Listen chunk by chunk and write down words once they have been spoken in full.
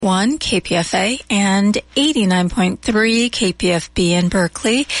1 KPFA and 89.3 KPFB in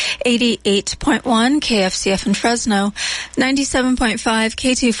Berkeley, 88.1 KFCF in Fresno,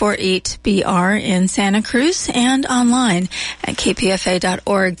 97.5 K248BR in Santa Cruz, and online at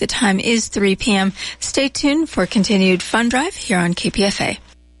kpfa.org. The time is 3 p.m. Stay tuned for continued fun drive here on KPFA.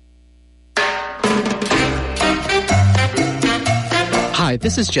 Hi,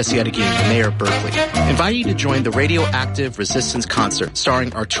 this is Jesse Adeguin, the mayor of Berkeley, inviting you to join the Radioactive Resistance Concert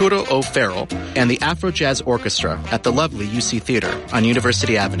starring Arturo O'Farrell and the Afro Jazz Orchestra at the lovely UC Theater on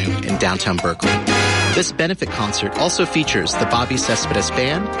University Avenue in downtown Berkeley. This benefit concert also features the Bobby Cespedes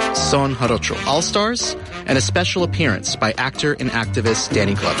Band, Son Jarocho All-Stars, and a special appearance by actor and activist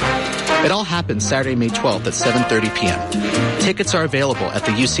Danny Glover. It all happens Saturday, May 12th at 7:30 p.m. Tickets are available at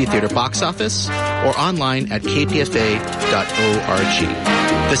the UC Theater box office or online at kpfa.org.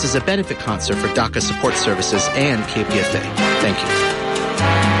 This is a benefit concert for DACA Support Services and KPFA. Thank you.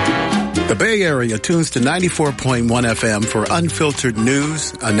 The Bay Area tunes to 94.1 FM for unfiltered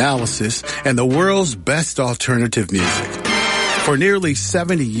news, analysis, and the world's best alternative music. For nearly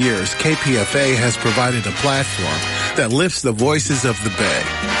 70 years, KPFA has provided a platform that lifts the voices of the Bay,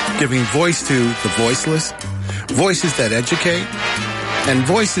 giving voice to the voiceless, voices that educate, and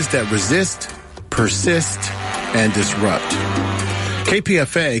voices that resist, persist, and disrupt.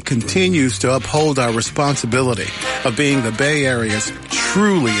 KPFA continues to uphold our responsibility of being the Bay Area's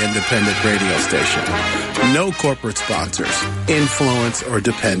truly independent radio station. No corporate sponsors, influence, or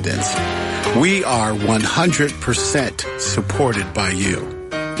dependence. We are 100% supported by you.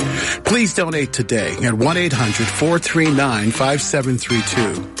 Please donate today at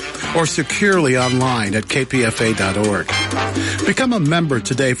 1-800-439-5732 or securely online at kpfa.org. Become a member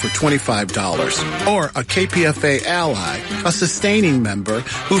today for $25 or a KPFA ally, a sustaining member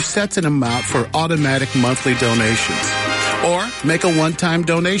who sets an amount for automatic monthly donations. Or make a one-time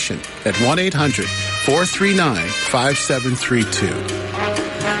donation at 1-800-439-5732.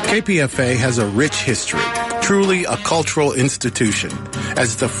 KPFA has a rich history, truly a cultural institution,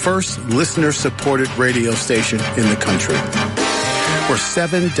 as the first listener-supported radio station in the country. We're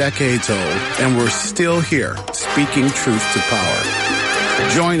 7 decades old, and we're still here, speaking truth to power.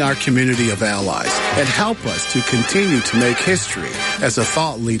 Join our community of allies and help us to continue to make history as a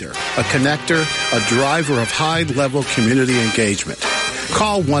thought leader, a connector, a driver of high-level community engagement.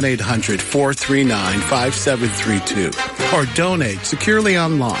 Call 1-800-439-5732 or donate securely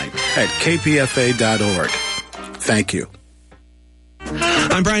online at kpfa.org. Thank you.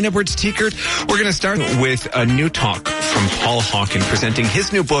 I'm Brian Edwards Teekert. We're going to start with a new talk from Paul Hawken presenting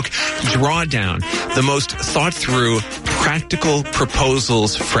his new book, Drawdown, the most thought-through, practical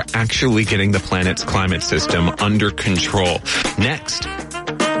proposals for actually getting the planet's climate system under control. Next,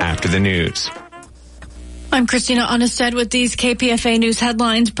 after the news. I'm Christina Onnested with these KPFA News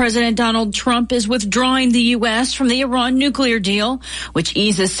headlines. President Donald Trump is withdrawing the U.S. from the Iran nuclear deal, which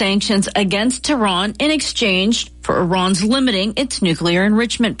eases sanctions against Tehran in exchange for Iran's limiting its nuclear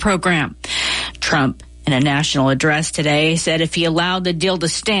enrichment program. Trump, in a national address today, said if he allowed the deal to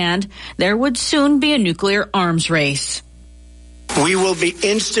stand, there would soon be a nuclear arms race. We will be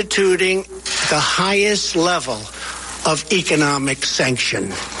instituting the highest level of economic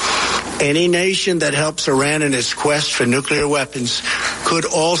sanction. Any nation that helps Iran in its quest for nuclear weapons could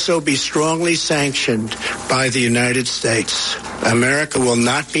also be strongly sanctioned by the United States. America will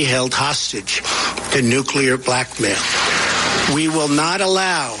not be held hostage to nuclear blackmail. We will not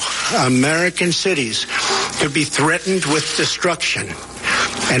allow American cities to be threatened with destruction.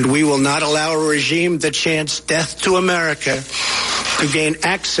 And we will not allow a regime that chants death to America to gain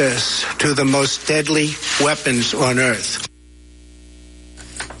access to the most deadly weapons on earth.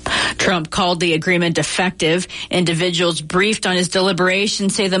 Trump called the agreement defective. Individuals briefed on his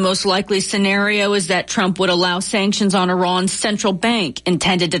deliberations say the most likely scenario is that Trump would allow sanctions on Iran's central bank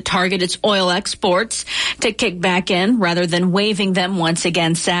intended to target its oil exports to kick back in rather than waiving them once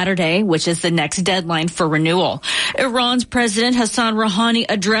again Saturday, which is the next deadline for renewal. Iran's President Hassan Rouhani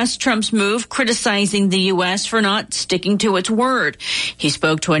addressed Trump's move, criticizing the U.S. for not sticking to its word. He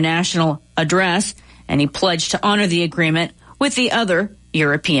spoke to a national address and he pledged to honor the agreement with the other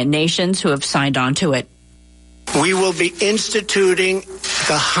European nations who have signed on to it. We will be instituting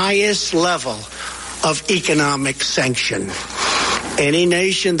the highest level of economic sanction. Any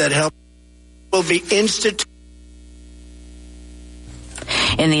nation that helps will be instituting.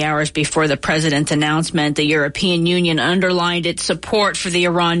 In the hours before the president's announcement, the European Union underlined its support for the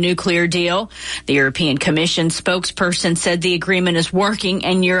Iran nuclear deal. The European Commission spokesperson said the agreement is working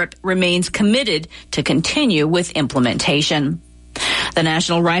and Europe remains committed to continue with implementation. The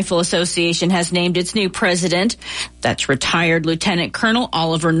National Rifle Association has named its new president. That's retired Lieutenant Colonel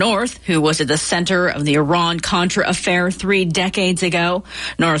Oliver North, who was at the center of the Iran-Contra affair 3 decades ago.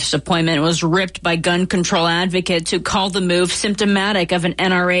 North's appointment was ripped by gun control advocates who called the move symptomatic of an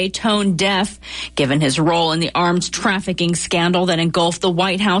NRA tone deaf, given his role in the arms trafficking scandal that engulfed the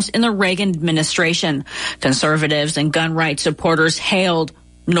White House in the Reagan administration. Conservatives and gun rights supporters hailed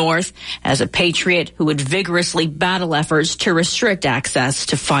North as a patriot who would vigorously battle efforts to restrict access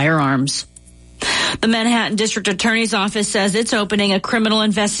to firearms. The Manhattan District Attorney's Office says it's opening a criminal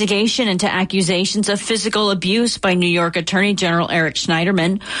investigation into accusations of physical abuse by New York Attorney General Eric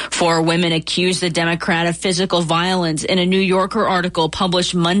Schneiderman. 4 women accused the Democrat of physical violence in a New Yorker article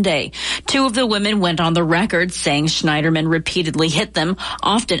published Monday. 2 of the women went on the record saying Schneiderman repeatedly hit them,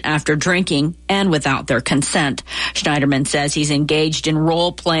 often after drinking and without their consent. Schneiderman says he's engaged in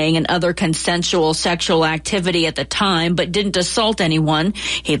role-playing and other consensual sexual activity at the time, but didn't assault anyone.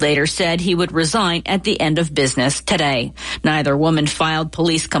 He later said he would resign at the end of business today. Neither woman filed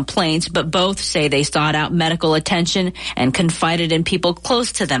police complaints, but both say they sought out medical attention and confided in people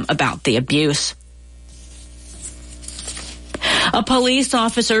close to them about the abuse. A police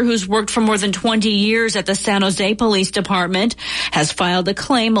officer who's worked for more than 20 years at the San Jose Police Department has filed a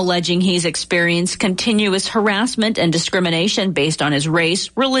claim alleging he's experienced continuous harassment and discrimination based on his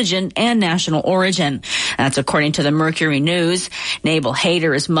race, religion, and national origin. That's according to the Mercury News. Nabil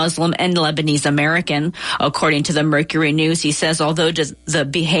Haider is Muslim and Lebanese American. According to the Mercury News, he says although the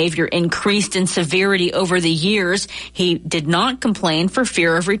behavior increased in severity over the years, he did not complain for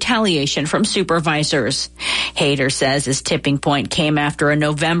fear of retaliation from supervisors. Haider says his tipping point came after a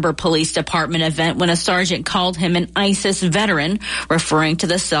November police department event when a sergeant called him an ISIS veteran, referring to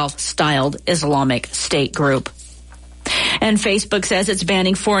the self-styled Islamic State group. And Facebook says it's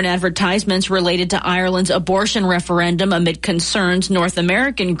banning foreign advertisements related to Ireland's abortion referendum amid concerns North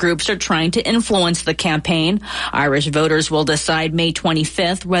American groups are trying to influence the campaign. Irish voters will decide May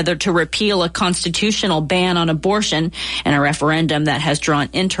 25th whether to repeal a constitutional ban on abortion in a referendum that has drawn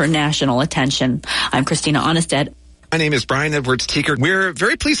international attention. I'm Christina Onnested. My name is Brian Edwards Teeker. We're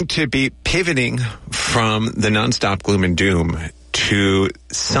very pleased to be pivoting from the nonstop gloom and doom to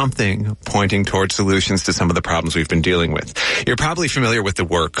something pointing towards solutions to some of the problems we've been dealing with. You're probably familiar with the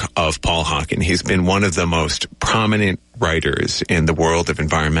work of Paul Hawken. He's been one of the most prominent writers in the world of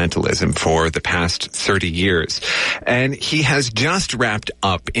environmentalism for the past 30 years. And he has just wrapped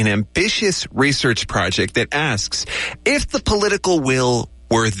up an ambitious research project that asks if the political will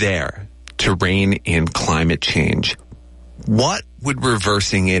were there to rein in climate change, what would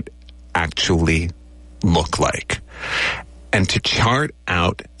reversing it actually look like? And to chart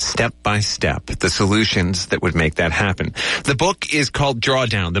out step by step the solutions that would make that happen. The book is called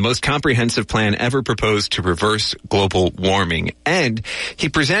Drawdown, the most comprehensive plan ever proposed to reverse global warming. And he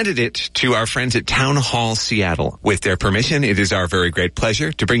presented it to our friends at Town Hall Seattle. With their permission, it is our very great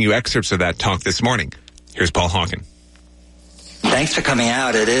pleasure to bring you excerpts of that talk this morning. Here's Paul Hawken. Thanks for coming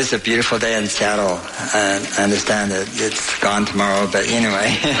out. It is a beautiful day in Seattle. I understand that it's gone tomorrow, but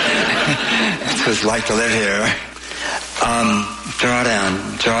anyway, it's what it's like to live here.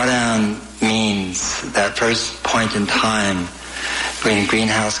 Drawdown means that first point in time when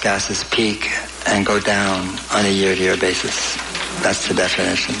greenhouse gases peak and go down on a year-to-year basis. That's the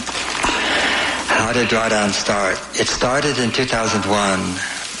definition. How did drawdown start? It started in 2001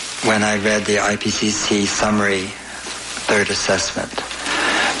 when I read the IPCC summary third assessment.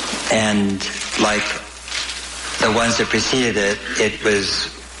 And like the ones that preceded it, it was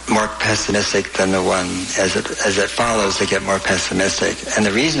more pessimistic than the one as it follows, they get more pessimistic. And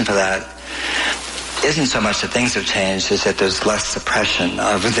the reason for that isn't so much that things have changed, is that there's less suppression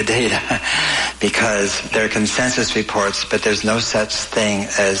of the data because there are consensus reports, but there's no such thing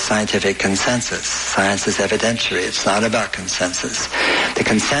as scientific consensus. Science is evidentiary. It's not about consensus. The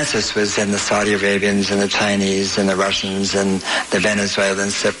consensus was in the Saudi Arabians and the Chinese and the Russians and the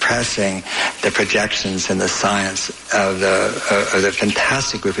Venezuelans suppressing the projections and the science of the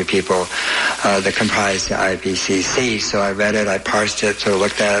fantastic group of people that comprise the IPCC. So I read it, I parsed it, so I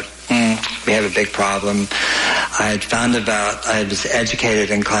looked at it. We have a big problem. I was educated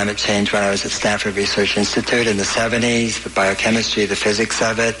in climate change when I was at Stanford Research Institute in the 70s, the biochemistry, the physics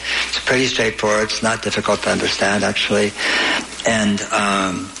of it. It's pretty straightforward. It's not difficult to understand, actually. And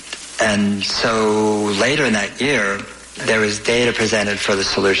so later in that year, there was data presented for the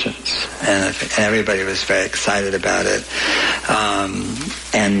solutions, and everybody was very excited about it.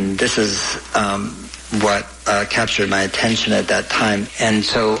 And this is what captured my attention at that time. And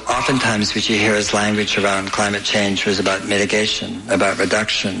so oftentimes what you hear as language around climate change was about mitigation, about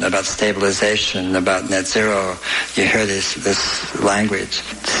reduction, about stabilization, about net zero. You hear this language.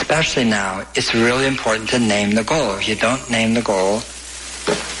 Especially now, it's really important to name the goal. If you don't name the goal,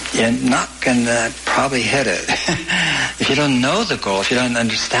 you're not going to probably hit it. If you don't know the goal, if you don't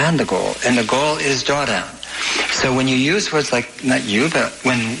understand the goal, and the goal is drawdown. So when you use words like, not you, but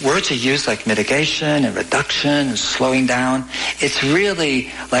when words are used like mitigation and reduction and slowing down, it's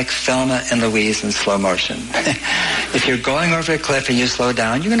really like Thelma and Louise in slow motion. If you're going over a cliff and you slow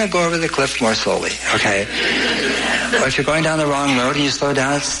down, you're going to go over the cliff more slowly, okay? Or if you're going down the wrong road and you slow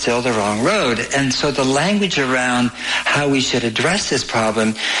down, it's still the wrong road. And so the language around how we should address this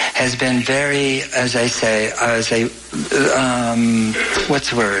problem has been very, as I say,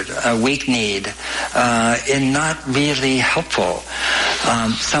 a weak-kneed, and not really helpful.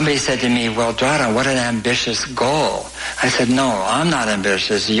 Somebody said to me, well, Drawdown, what an ambitious goal. I said, no, I'm not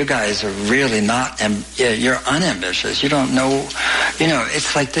ambitious. You guys are really not, you're unambitious. You don't know,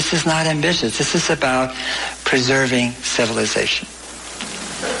 it's like this is not ambitious. This is about preserving civilization.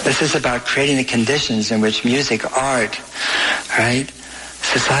 This is about creating the conditions in which music, art, right,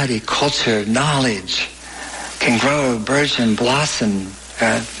 society, culture, knowledge can grow, burgeon, blossom.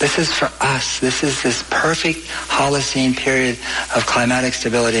 This is for us. This is this perfect Holocene period of climatic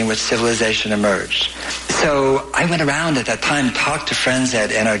stability in which civilization emerged. So I went around at that time, talked to friends at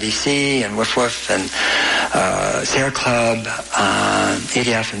NRDC and Woof Woof and Sierra Club,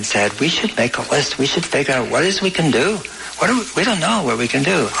 EDF, and said, we should make a list. We should figure out what it is we can do. We don't know what we can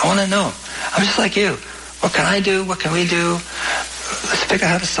do. I want to know. I'm just like you. What can I do? What can we do? Let's figure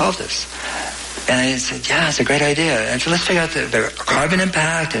out how to solve this. And I said, yeah, it's a great idea. And so let's figure out the carbon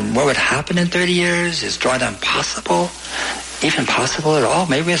impact and what would happen in 30 years. Is drawdown possible? Even possible at all?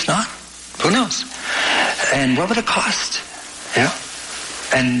 Maybe it's not. Who knows? And what would it cost?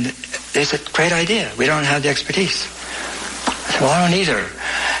 And it's a great idea. We don't have the expertise. I said, well, I don't either.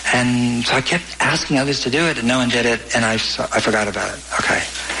 And so I kept asking others to do it, and no one did it, and I forgot about it. Okay.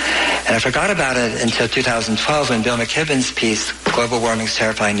 And I forgot about it until 2012 when Bill McKibben's piece, Global Warming's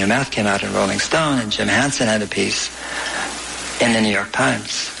Terrifying New Math, came out in Rolling Stone, and Jim Hansen had a piece in the New York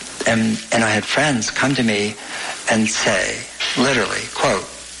Times. And I had friends come to me and say, literally, quote,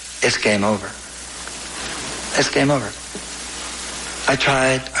 it's game over. It's game over. I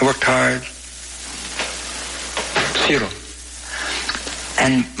tried, I worked hard, it's futile.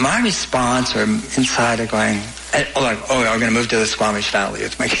 And my response, or inside of going, I'm going to move to the Squamish Valley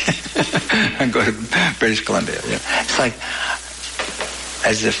with my and go to British Columbia. It's like,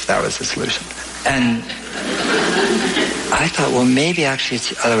 as if that was the solution. And I thought, well, maybe actually it's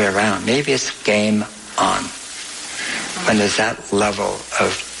the other way around. Maybe it's game on. When there's that level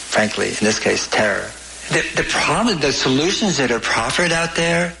of, frankly, in this case, terror. The problem, the solutions that are proffered out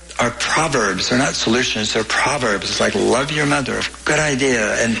there are proverbs. They're not solutions, they're proverbs. It's like, love your mother, good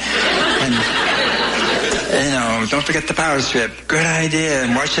idea. And don't forget the power strip, good idea,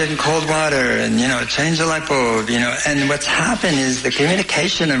 and wash it in cold water, and, change the light bulb, And what's happened is the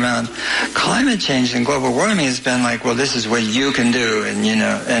communication around climate change and global warming has been like, well, this is what you can do, and,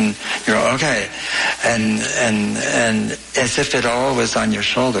 and you're okay. And as if it all was on your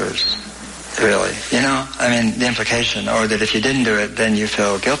shoulders. Really, the implication, or that if you didn't do it, then you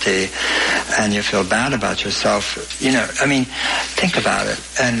feel guilty and you feel bad about yourself. Think about it.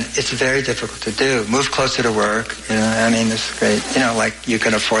 And it's very difficult to do. Move closer to work, it's great. Like you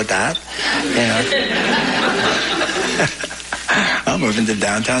can afford that, I'm moving to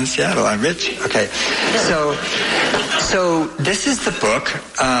downtown Seattle. I'm rich. Okay. So this is the book,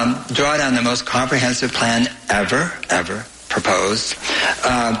 Drawdown, the most comprehensive plan ever proposed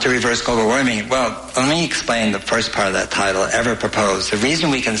to reverse global warming. Well, let me explain the first part of that title, ever proposed. The reason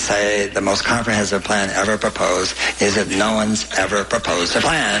we can say the most comprehensive plan ever proposed is that no one's ever proposed a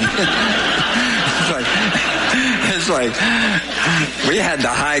plan. It's like we had the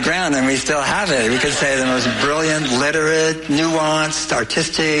high ground and we still have it. We could say the most brilliant, literate, nuanced,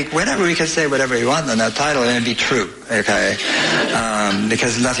 artistic, whatever. We could say whatever we want in that title and it'd be true, okay?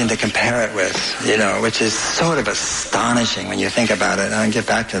 Because there's nothing to compare it with, which is sort of astonishing when you think about it. I'll get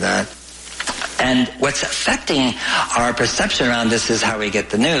back to that. And what's affecting our perception around this is how we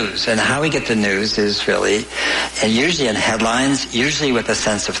get the news. And how we get the news is really, and usually in headlines, usually with a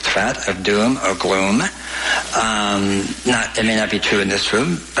sense of threat, of doom or gloom. It may not be true in this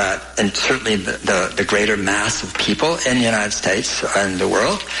room, and certainly the greater mass of people in the United States and the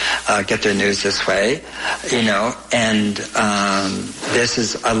world get their news this way, and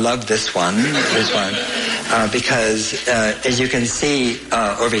I love this one. because as you can see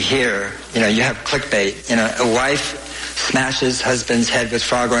over here, you have clickbait. A wife smashes husband's head with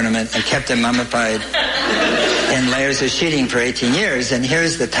frog ornament and kept him mummified in layers of sheeting for 18 years. And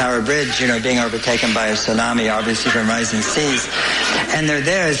here's the Tower Bridge, being overtaken by a tsunami, obviously from rising seas. And they're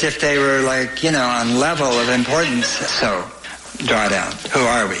there as if they were on level of importance. So, drawdown. Who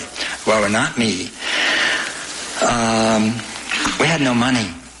are we? Well, we're not me. We had no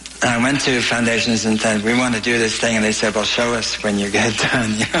money. And I went to foundations and said, we want to do this thing. And they said, well, show us when you get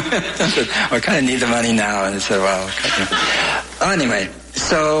done. I kind of need the money now. And I said, well, okay. Anyway,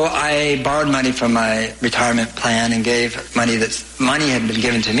 so I borrowed money from my retirement plan and gave money money had been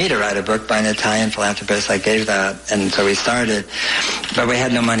given to me to write a book by an Italian philanthropist. I gave that, and so we started. But we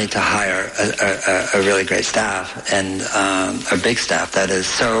had no money to hire a really great staff, and a big staff, that is.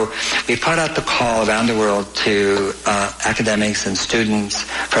 So we put out the call around the world to academics and students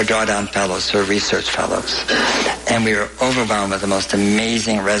for drawdown fellows, for research fellows. And we were overwhelmed with the most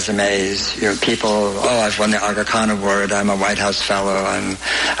amazing resumes. People, I've won the Aga Khan Award, I'm a White House Fellow, I'm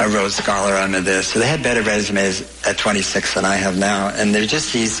a Rhodes Scholar, I'm a this. So they had better resumes at 26 than I have now. And they're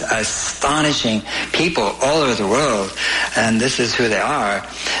just these astonishing people all over the world. And this is who they are.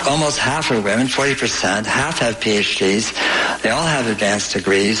 Almost half are women, 40%. Half have PhDs. They all have advanced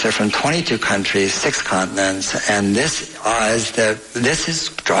degrees. They're from 22 countries, 6 continents. And this is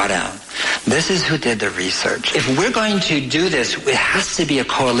drawdown. This is who did the research. If we're going to do this, it has to be a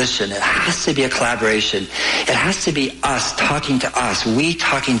coalition. It has to be a collaboration. It has to be us talking to us, we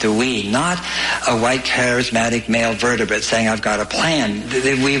talking to we, not a white charismatic male vertebrate saying, I've got a plan.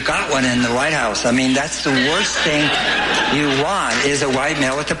 We've got one in the White House. I mean, that's the worst thing you want is a white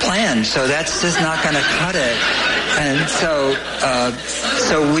male with a plan. So that's just not going to cut it. And so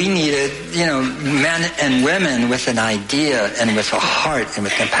we needed, men and women with an idea and with a heart and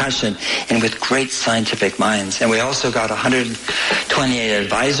with compassion and with great scientific minds. And we also got 128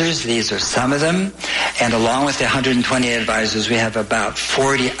 advisors. These are some of them. And along with the 128 advisors, we have about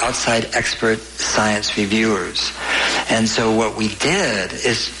 40 outside expert science reviewers. And so what we did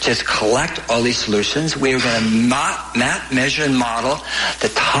is just collect all these solutions. We were going to map, measure, and model the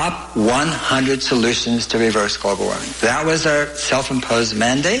top 100 solutions to reverse global warming. That was our self-imposed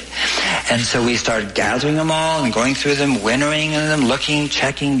mandate. And so we started gathering them all and going through them, winnowing them, looking,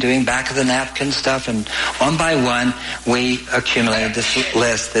 checking, doing back-of-the-napkin stuff. And one by one, we accumulated this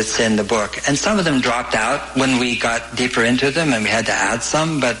list that's in the book. And some of them dropped out when we got deeper into them, and we had to add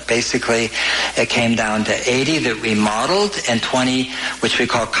some. But basically, it came down to 80 that we modeled and 20 which we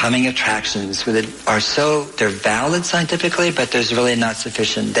call coming attractions. They're valid scientifically, but there's really not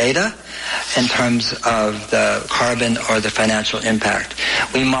sufficient data in terms of the carbon or the financial impact.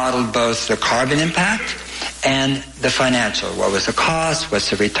 We modeled both the carbon impact and the financial. What was the cost? What's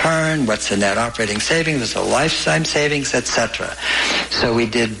the return? What's the net operating savings? What's the lifetime savings, etc. So we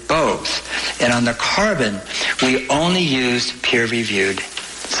did both. And on the carbon, we only used peer-reviewed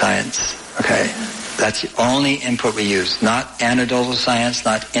science. Okay? That's the only input we use. Not anecdotal science,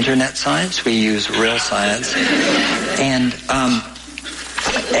 not internet science. We use real science. And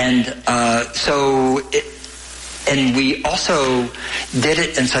we also did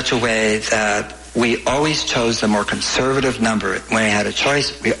it in such a way that we always chose the more conservative number. When we had a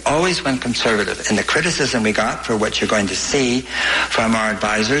choice, we always went conservative. And the criticism we got for what you're going to see from our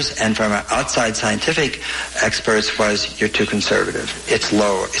advisors and from our outside scientific experts was, you're too conservative. It's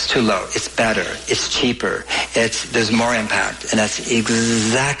low. It's too low. It's better. It's cheaper. There's more impact. And that's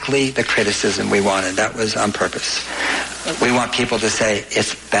exactly the criticism we wanted. That was on purpose. We want people to say,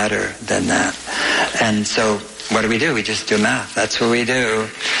 it's better than that. And so what do? We just do math. That's what we do.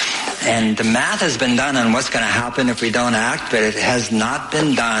 And the math has been done on what's going to happen if we don't act, but it has not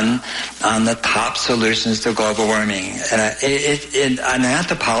been done on the top solutions to global warming. And an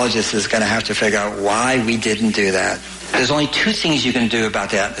anthropologist is going to have to figure out why we didn't do that. There's only 2 things you can do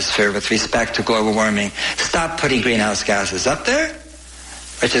about the atmosphere with respect to global warming. Stop putting greenhouse gases up there,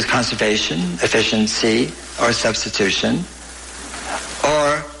 which is conservation, efficiency, or substitution,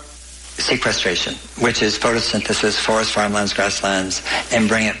 or sequestration, which is photosynthesis, forest, farmlands, grasslands, and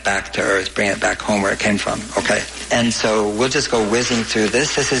bring it back to Earth, bring it back home where it came from, okay? And so we'll just go whizzing through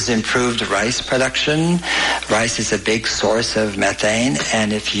this. This is improved rice production. Rice is a big source of methane,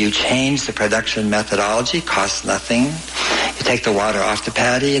 and if you change the production methodology, it costs nothing. You take the water off the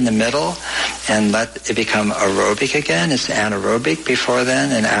patty in the middle and let it become aerobic again. It's anaerobic before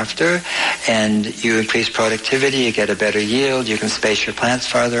then and after. And you increase productivity, you get a better yield, you can space your plants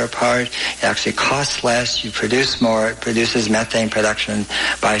farther apart. It actually costs less, you produce more. It produces methane production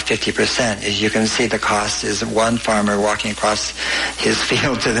by 50%. As you can see, the cost is one farmer walking across his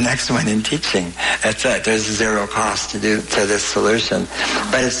field to the next one in teaching. That's it. There's zero cost to this solution.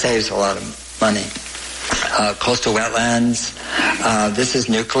 But it saves a lot of money. Coastal wetlands. This is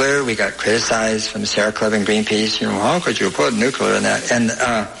nuclear. We got criticized from Sierra Club and Greenpeace. How could you put nuclear in that?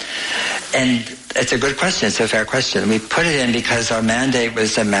 And it's a good question. It's a fair question. We put it in because our mandate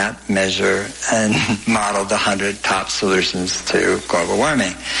was to map, measure, and model the 100 top solutions to global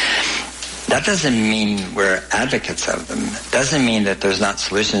warming. That doesn't mean we're advocates of them. It doesn't mean that there's not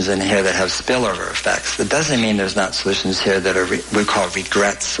solutions in here that have spillover effects. It doesn't mean there's not solutions here that are we call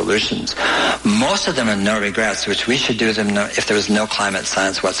regret solutions. Most of them are no regrets, which we should do them if there was no climate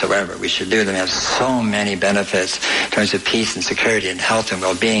science whatsoever. We should do them. They have so many benefits in terms of peace and security and health and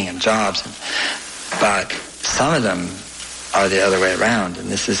well-being and jobs. But some of them are the other way around, and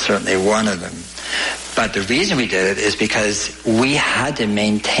this is certainly one of them. But the reason we did it is because we had to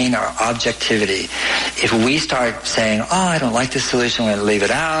maintain our objectivity. If we start saying, I don't like this solution, I'm going to leave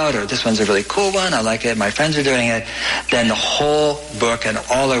it out, or this one's a really cool one, I like it, my friends are doing it, then the whole book and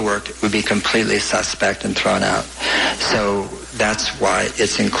all our work would be completely suspect and thrown out. So that's why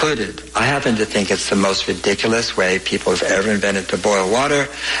it's included. I happen to think it's the most ridiculous way people have ever invented to boil water,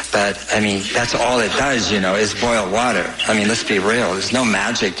 but, that's all it does, is boil water. Let's be real. There's no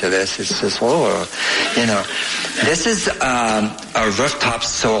magic to this. It's just, This is a rooftop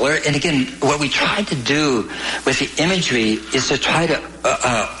solar, and again, what we tried to do with the imagery is to try to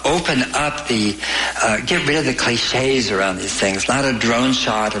open up get rid of the cliches around these things. Not a drone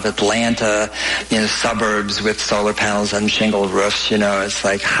shot of Atlanta, suburbs with solar panels and shingled roofs, It's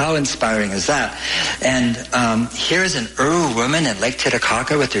like, how inspiring is that? And here's an Uru woman in Lake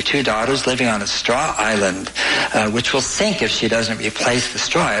Titicaca with her 2 daughters living on a straw island, which will sink if she doesn't replace the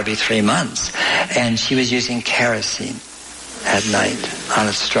straw every 3 months. And she was using kerosene at night on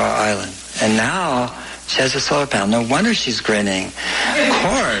a straw island. And now she has a solar panel. No wonder she's grinning. Of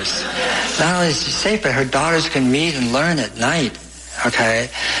course. Not only is she safe, but her daughters can read and learn at night. Okay?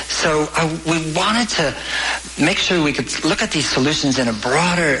 So we wanted to make sure we could look at these solutions in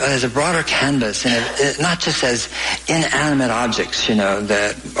as a broader canvas, and not just as inanimate objects,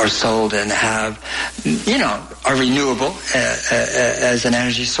 that are sold and have, are renewable as an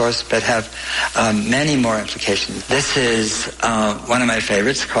energy source, but have many more implications. This is one of my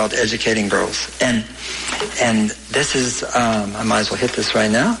favorites called Educating Girls. And this is, I might as well hit this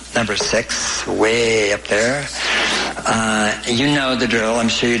right now, number 6, way up there. You know the drill, I'm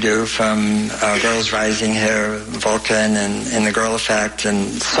sure you do, from Girls Rising here, Vulcan, and the Girl Effect,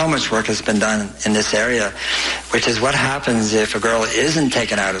 and so much work has been done in this area, which is what happens if a girl isn't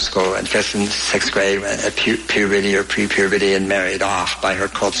taken out of school in 5th and 6th grade at puberty or pre-puberty and married off by her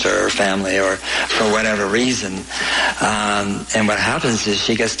culture or family or for whatever reason. And what happens is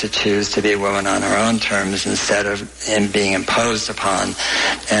she gets to choose to be a woman on her own terms instead of being imposed upon.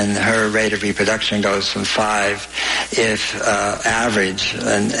 And her rate of reproduction goes from 5 if average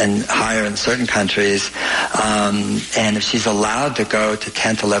and higher in certain countries. And if she's allowed to go to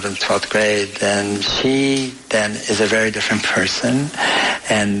 10th, 11th, 12th grade, then she then is a very different person.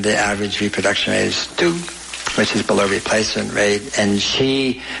 And the average reproduction rate is 2, which is below replacement rate. And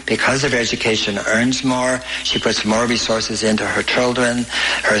she, because of her education, earns more. She puts more resources into her children.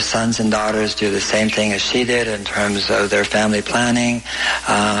 Her sons and daughters do the same thing as she did in terms of their family planning.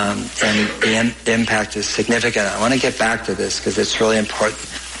 And the impact is significant. I want to get back to this because it's really important.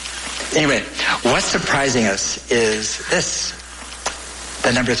 Anyway, what's surprising us is this.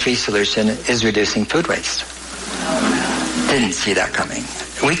 The number 3 solution is reducing food waste. Didn't see that coming.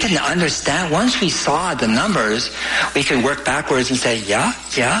 We can understand, once we saw the numbers, we can work backwards and say, yeah,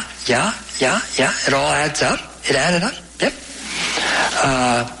 it all adds up. It added up. Yep.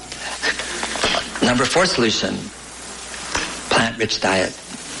 Number 4 solution, plant-rich diet.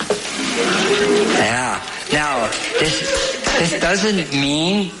 Yeah. Now, this doesn't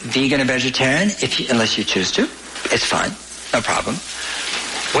mean vegan or vegetarian unless you choose to. It's fine. No problem.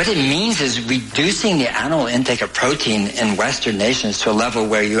 What it means is reducing the animal intake of protein in Western nations to a level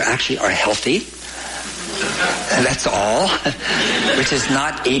where you actually are healthy. And that's all, which is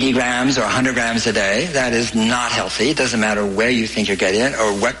not 80 grams or 100 grams a day. That is not healthy. It doesn't matter where you think you're getting it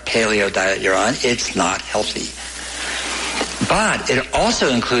or what paleo diet you're on. It's not healthy. But it also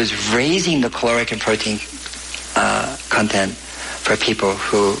includes raising the caloric and protein content for people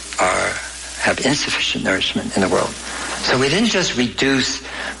who have insufficient nourishment in the world. So we didn't just reduce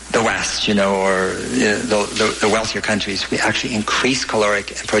the West, or the wealthier countries. We actually increased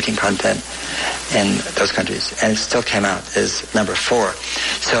caloric and protein content in those countries, and it still came out as number 4.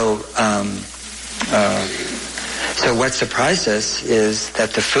 So what surprised us is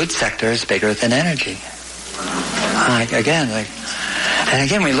that the food sector is bigger than energy. Again,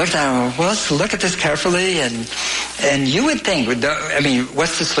 we looked at it, well, let's look at this carefully, and you would think,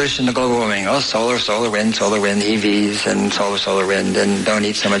 what's the solution to global warming? Oh, solar, wind, EVs, and solar, wind, and don't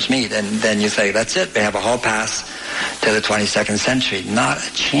eat so much meat. And then you say, that's it, we have a whole pass to the 22nd century. Not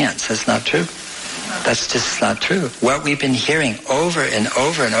a chance. That's not true. That's just not true. What we've been hearing over and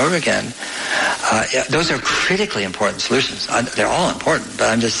over and over again, those are critically important solutions. They're all important, but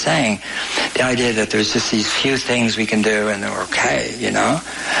I'm just saying the idea that there's just these few things we can do and they're okay,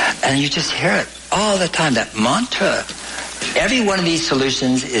 and you just hear it all the time, that mantra. Every one of these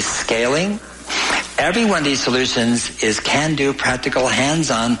solutions is scaling. Every one of these solutions is can-do, practical,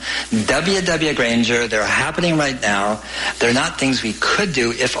 hands-on, W.W. Granger. They're happening right now. They're not things we could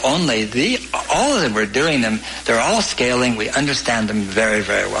do if only. All of them, we're doing them. They're all scaling. We understand them very,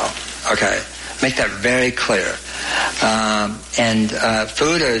 very well. Okay? Make that very clear.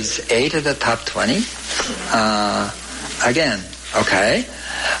 Food is 8 of the top 20. Again, okay.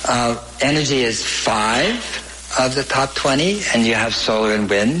 Energy is 5 of the top 20, and you have solar and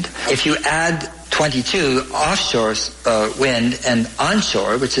wind. If you add 22 offshore wind and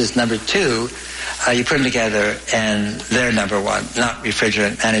onshore, which is number 2, you put them together and they're number 1, not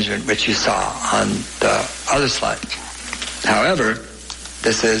refrigerant management, which you saw on the other slide. However,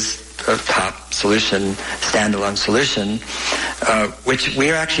 this is a top solution, standalone solution, which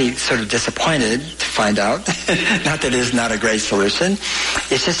we're actually sort of disappointed to find out. Not that it is not a great solution.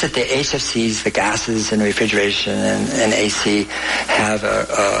 It's just that the HFCs, the gases in refrigeration and AC, have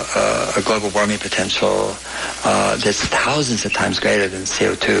a global warming potential that's thousands of times greater than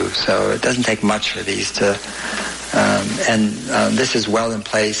CO2. So it doesn't take much for these to... this is well in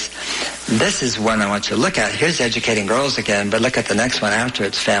place. This is one I want you to look at. Here's educating girls again, but look at the next one after.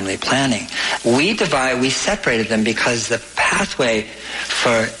 It's family planning. We separated them because the pathway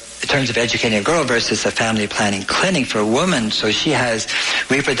in terms of educating a girl versus a family planning clinic for a woman, so she has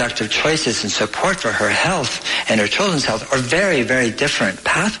reproductive choices and support for her health and her children's health, are very, very different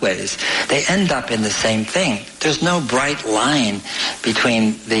pathways. They end up in the same thing. There's no bright line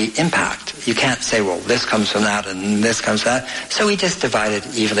between the impact. You can't say, well, this comes from that and this comes from that. So we just divide it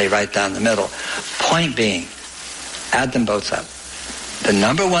evenly right down the middle. Point being, add them both up. The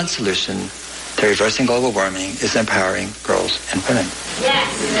number 1 solution to reversing global warming is empowering girls and women. Yes.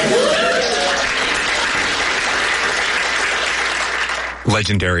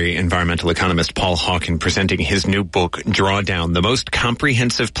 Legendary environmental economist Paul Hawken presenting his new book, Drawdown, the most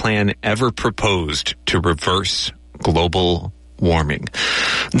comprehensive plan ever proposed to reverse global warming.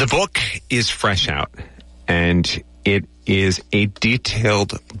 The book is fresh out, and it is a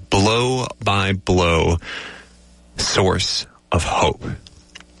detailed, blow-by-blow source of hope.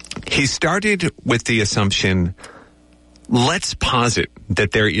 He started with the assumption, let's posit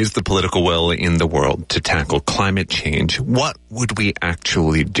that there is the political will in the world to tackle climate change. What would we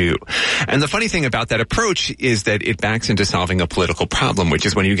actually do? And the funny thing about that approach is that it backs into solving a political problem, which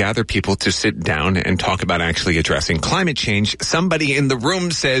is when you gather people to sit down and talk about actually addressing climate change, somebody in the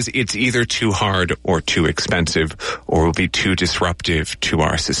room says it's either too hard or too expensive or will be too disruptive to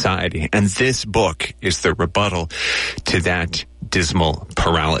our society. And this book is the rebuttal to that dismal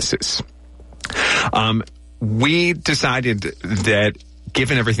paralysis. We decided that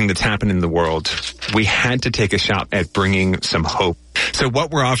given everything that's happened in the world, we had to take a shot at bringing some hope. So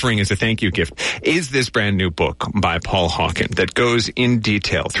what we're offering as a thank you gift is this brand new book by Paul Hawken that goes in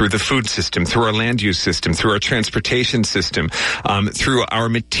detail through the food system, through our land use system, through our transportation system, through our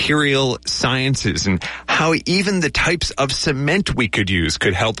material sciences, and how even the types of cement we could use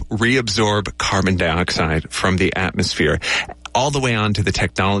could help reabsorb carbon dioxide from the atmosphere, all the way on to the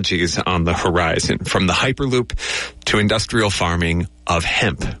technologies on the horizon, from the Hyperloop to industrial farming of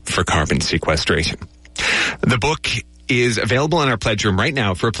hemp for carbon sequestration. The book is available in our pledge room right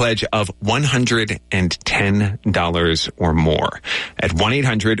now for a pledge of $110 or more at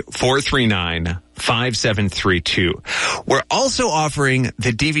 1-800-439-5732. We're also offering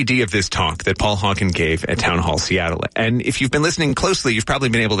the DVD of this talk that Paul Hawken gave at Town Hall Seattle. And if you've been listening closely, you've probably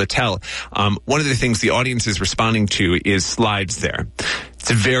been able to tell one of the things the audience is responding to is slides there. It's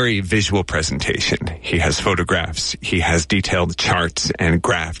a very visual presentation. He has photographs. He has detailed charts and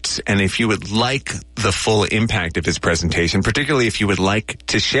graphs. And if you would like the full impact of his presentation, particularly if you would like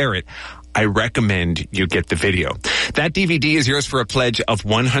to share it, I recommend you get the video. That DVD is yours for a pledge of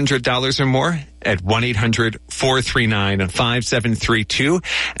 $100 or more at 1-800-439-5732.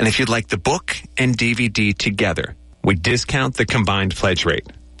 And if you'd like the book and DVD together, we discount the combined pledge rate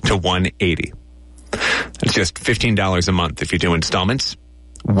to $180. It's just $15 a month if you do installments.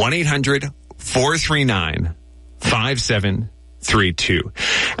 1-800-439-5732.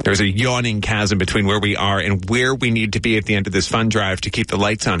 There's a yawning chasm between where we are and where we need to be at the end of this fund drive to keep the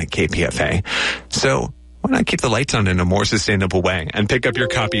lights on at KPFA. So why not keep the lights on in a more sustainable way and pick up your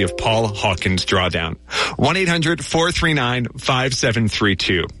copy of Paul Hawken's Drawdown?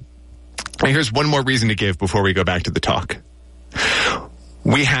 1-800-439-5732. And here's one more reason to give before we go back to the talk.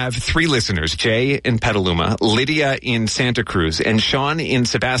 We have 3 listeners, Jay in Petaluma, Lydia in Santa Cruz, and Sean in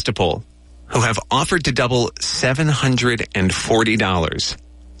Sebastopol, who have offered to double $740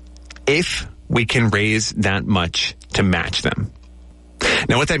 if we can raise that much to match them.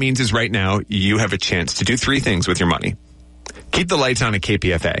 Now, what that means is right now you have a chance to do 3 things with your money. Keep the lights on at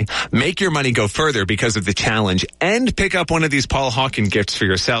KPFA, make your money go further because of the challenge, and pick up one of these Paul Hawken gifts for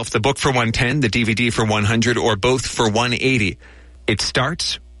yourself, the book for $110, the DVD for $100, or both for $180. It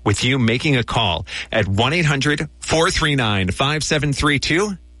starts with you making a call at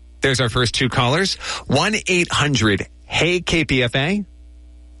 1-800-439-5732. There's our first 2 callers. 1-800-HEY-KPFA.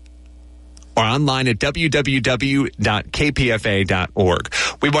 Or online at www.kpfa.org.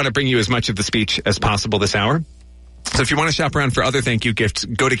 We want to bring you as much of the speech as possible this hour. So if you want to shop around for other thank you gifts,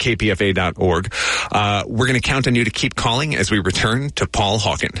 go to kpfa.org. We're going to count on you to keep calling as we return to Paul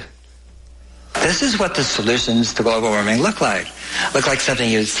Hawken. This is what the solutions to global warming look like. Look like something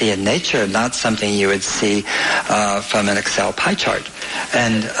you would see in nature, not something you would see from an Excel pie chart.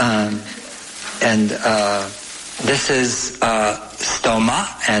 And this is stoma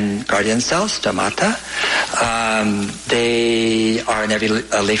and guardian cells, stomata. They are in every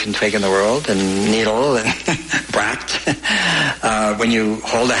leaf and twig in the world, and needle and bract. When you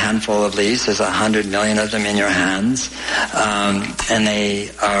hold a handful of leaves, there's 100 million of them in your hands, and they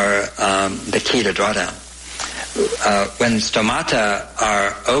are the key to drawdown. When stomata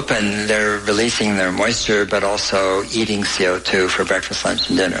are open, they're releasing their moisture, but also eating CO2 for breakfast, lunch,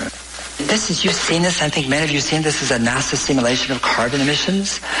 and dinner. You've seen this. I think many of you have seen this as a NASA simulation of carbon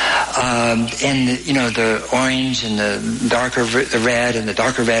emissions. And, the orange and the darker red and the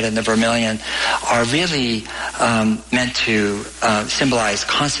darker red and the vermilion are really meant to symbolize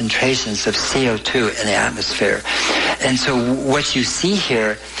concentrations of CO2 in the atmosphere. And so what you see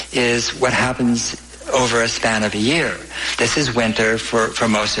here is what happens over a span of a year. This is winter for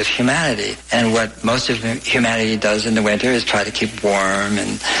most of humanity. And what most of humanity does in the winter is try to keep warm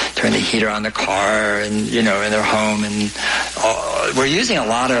and turn the heater on the car and, in their home. And we're using a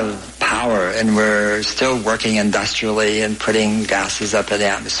lot of power, and we're still working industrially and putting gases up in the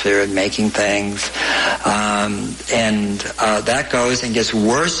atmosphere and making things. That goes and gets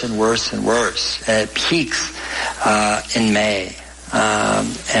worse and worse and worse. And it peaks in May.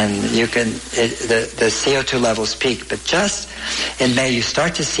 And you can, the CO2 levels peak, but just in May you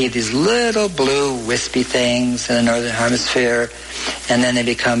start to see these little blue wispy things in the northern hemisphere, and then they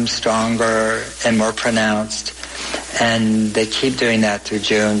become stronger and more pronounced, and they keep doing that through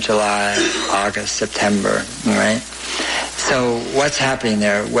June, July, August, September, right? So what's happening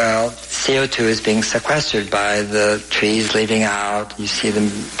there? Well, CO2 is being sequestered by the trees leaving out. You see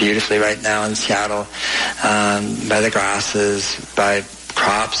them beautifully right now in Seattle, by the grasses, by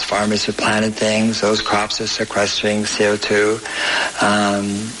crops. Farmers have planted things. Those crops are sequestering CO2.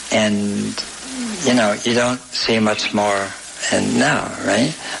 You don't see much more now,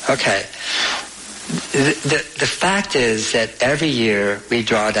 right? Okay. The fact is that every year we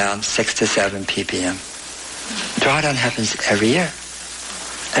draw down 6 to 7 ppm. Drawdown happens every year.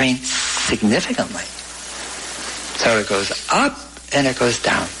 Significantly. So it goes up and it goes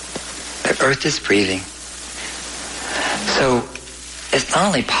down. The earth is breathing. So it's not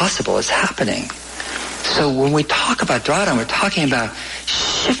only possible, it's happening. So when we talk about drawdown, we're talking about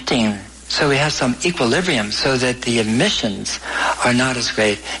shifting so we have some equilibrium so that the emissions are not as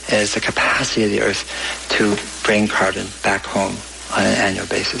great as the capacity of the earth to bring carbon back home on an annual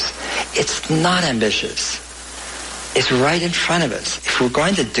basis. It's not ambitious. It's right in front of us. If we're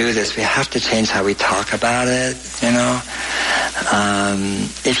going to do this, we have to change how we talk about it,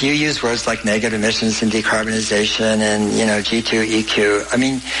 If you use words like negative emissions and decarbonization and, G2, EQ,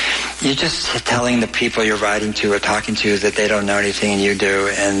 you're just telling the people you're writing to or talking to that they don't know anything and you do,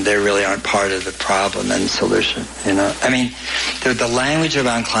 and they really aren't part of the problem and solution, The language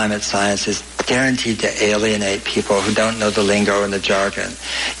around climate science is guaranteed to alienate people who don't know the lingo and the jargon.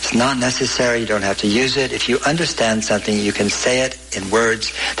 It's not necessary. You don't have to use it. If you understand something, you can say it in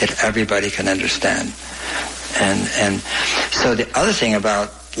words that everybody can understand. And so the other thing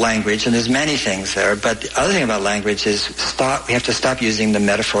about language, and there's many things there, but the other thing about language is we have to stop using the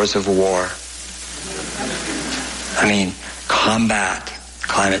metaphors of war. I mean, combat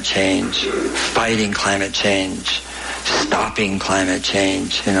climate change, fighting climate change, stopping climate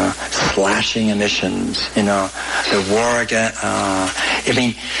change, slashing emissions, the war against,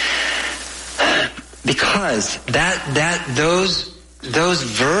 because those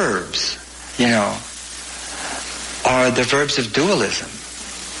verbs, are the verbs of dualism.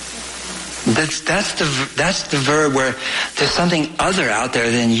 That's the verb where there's something other out there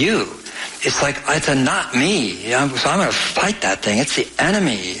than you. It's like, it's a not me, so I'm going to fight that thing. It's the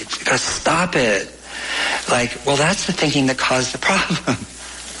enemy. It's got to stop it. That's the thinking that caused the problem.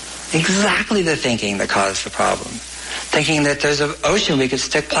 Exactly the thinking that caused the problem. Thinking that there's an ocean we could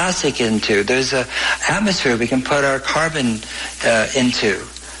stick plastic into. There's an atmosphere we can put our carbon into.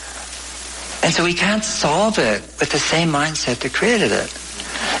 And so we can't solve it with the same mindset that created it.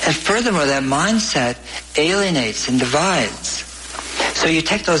 And furthermore, that mindset alienates and divides. So you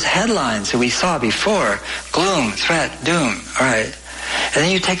take those headlines that we saw before, gloom, threat, doom, all right? And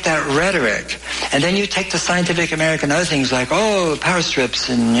then you take that rhetoric, and then you take the Scientific American other things like, power strips,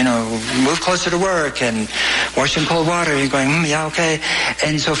 and, move closer to work, and wash in cold water, and you're going, yeah, okay,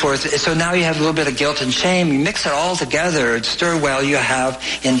 and so forth. So now you have a little bit of guilt and shame. You mix it all together. Stir well, you have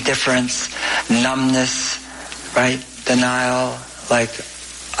indifference, numbness, right? Denial, I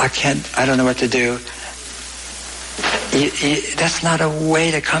don't know what to do. That's not a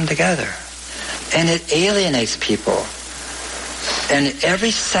way to come together. And it alienates people. And every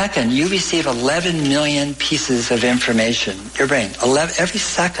second you receive 11 million pieces of information, your brain, every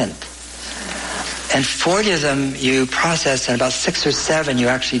second. And 40 of them you process, and about 6 or 7 you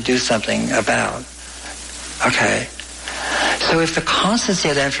actually do something about. Okay? So if the constancy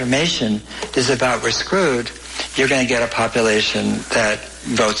of the information is about we're screwed, you're going to get a population that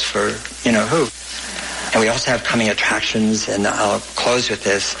votes for, who. And we also have coming attractions, and I'll close with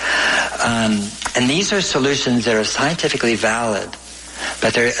this. And these are solutions that are scientifically valid.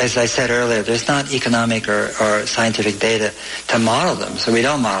 But there, as I said earlier, there's not economic or scientific data to model them, so we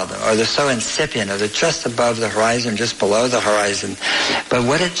don't model them. Or they're so incipient, or they're just above the horizon, just below the horizon. But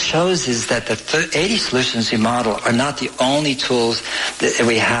what it shows is that the 80 solutions we model are not the only tools that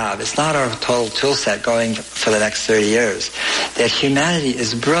we have. It's not our total tool set going for the next 30 years. That humanity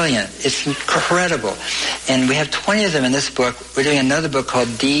is brilliant. It's incredible. And we have 20 of them in this book. We're doing another book called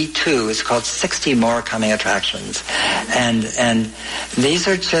D2. It's called 60 More Coming Attractions. And these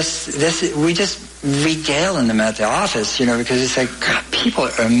are we just regale them at the office, because it's like, God, people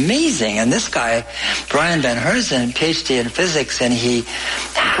are amazing. And this guy, Brian Van Herzen, PhD in physics, and he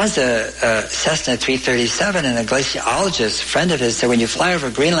has a Cessna 337, and a glaciologist friend of his said, when you fly over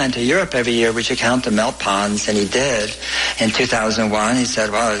Greenland to Europe every year, would you count the melt ponds? And he did. In 2001, he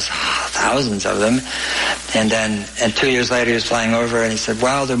said, well, there's thousands of them. And 2 years later, he was flying over, and he said,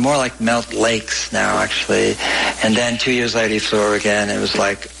 well, they're more like melt lakes now, actually. And then 2 years later, he flew over again, and it was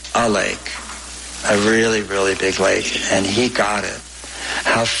like a lake. A really, really big lake, and he got it.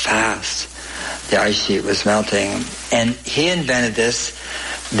 How fast the ice sheet was melting. And he invented this.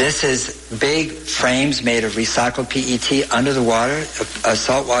 This is big frames made of recycled PET under the water.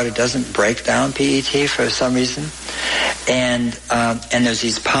 Salt water doesn't break down PET for some reason. And there's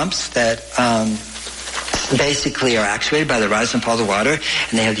these pumps that basically are actuated by the rise and fall of the water,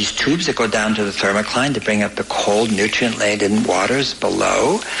 and they have these tubes that go down to the thermocline to bring up the cold, nutrient-laden waters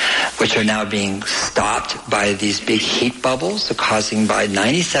below, which are now being stopped by these big heat bubbles. They're causing by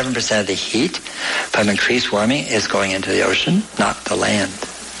 97% of the heat from increased warming is going into the ocean, not the land.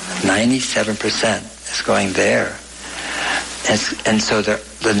 97% is going there. And so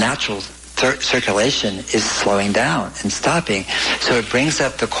the natural circulation is slowing down and stopping. So it brings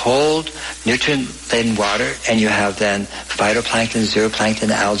up the cold, nutrient-laden water, and you have then phytoplankton, zooplankton,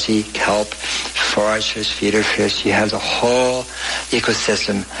 algae, kelp, forage fish, feeder fish. You have the whole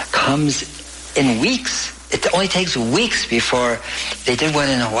ecosystem comes in weeks. It only takes weeks before they did one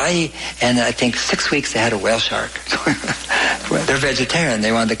in Hawaii, and I think 6 weeks they had a whale shark. They're vegetarian.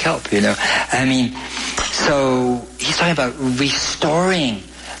 They want the kelp, I mean, so he's talking about restoring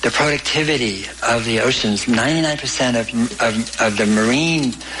the productivity of the oceans. 99% of the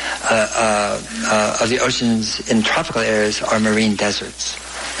marine of the oceans in tropical areas are marine deserts.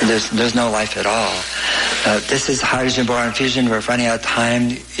 There's no life at all. This is hydrogen boron fusion. We're running out of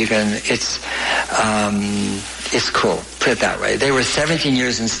time. It's cool. put it that way. They were 17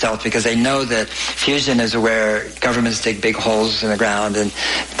 years in stealth because they know that fusion is where governments dig big holes in the ground and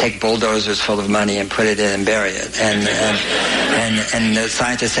take bulldozers full of money and put it in and bury it. And the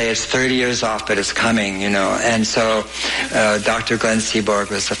scientists say it's 30 years off, but it's coming, And so Dr. Glenn Seaborg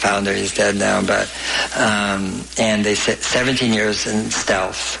was the founder. He's dead now, but and they said 17 years in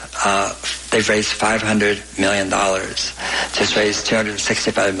stealth. They've raised $500 million. Just raised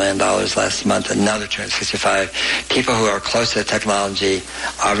 $265 million last month, another $265. People who are close to the technology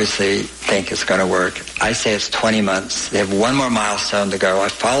obviously think it's going to work. I say it's 20 months. They have one more milestone to go. I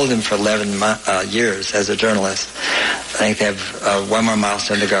followed them for 11 years as a journalist. I think they have one more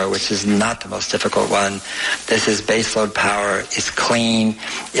milestone to go, which is not the most difficult one. This is baseload power. It's clean.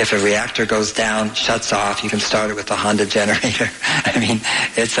 If a reactor goes down, shuts off, you can start it with a Honda generator. I mean,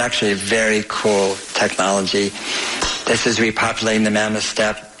 it's actually very cool technology. This is repopulating the Mammoth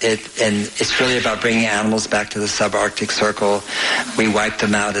Steppe. And it's really about bringing animals back to the subarctic circle. We wipe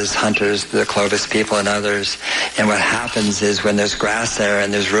them out as hunters, the Clovis people and others. And what happens is when there's grass there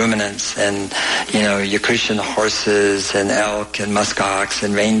and there's ruminants and, Yakutian horses and elk and muskox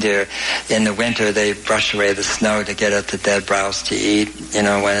and reindeer, in the winter they brush away the snow to get at the dead browse to eat,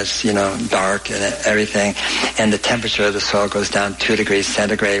 when it's, dark and everything. And the temperature of the soil goes down 2 degrees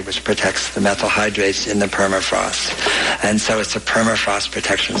centigrade, which protects the methyl hydrates in the permafrost. And so it's a permafrost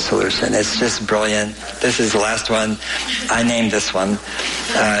protection solution. It's just brilliant. This is the last one. I named this one.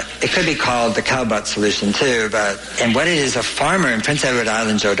 It could be called the cow butt solution too, and what it is, a farmer in Prince Edward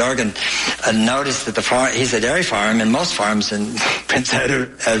Island, Joe Dorgan, noticed that he's a dairy farm, and most farms in Prince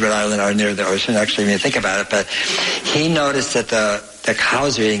Edward Island are near the ocean, actually, when you think about it, but he noticed that the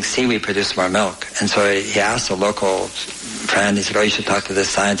cows are eating seaweed produce more milk, and so he asked a local friend, he said, you should talk to this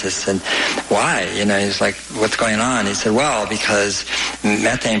scientist. And why? He's like, what's going on? He said, well, because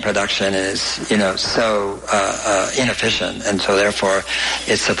methane production is, so inefficient, and so therefore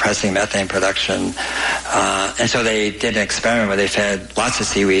it's suppressing methane production. And so they did an experiment where they fed lots of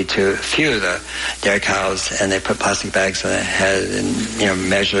seaweed to a few of the dairy cows, and they put plastic bags on their head and,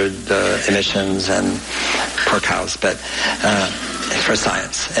 measured the emissions, and poor cows, but for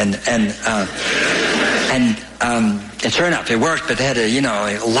science. And sure enough, it worked, but they had a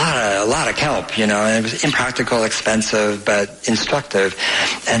lot of kelp, and it was impractical, expensive, but instructive.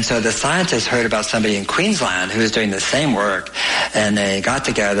 And so the scientists heard about somebody in Queensland who was doing the same work, and they got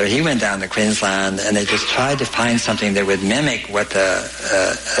together. He went down to Queensland, and they just tried to find something that would mimic what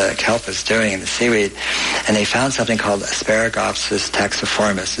the kelp is doing in the seaweed. And they found something called Asparagopsis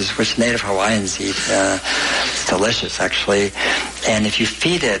taxiformis, which native Hawaiians eat. It's delicious, actually. And if you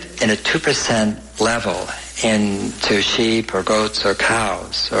feed it in a 2% level into sheep or goats or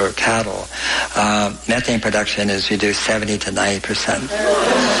cows or cattle, methane production is reduced 70 to 90%.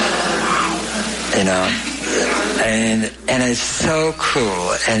 And it's so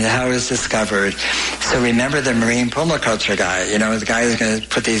cool, and how it was discovered. So remember the marine permaculture guy, the guy who's going to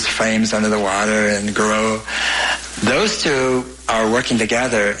put these frames under the water and grow. Those two are working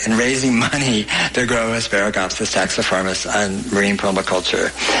together and raising money to grow Asparagopsis taxiformis on marine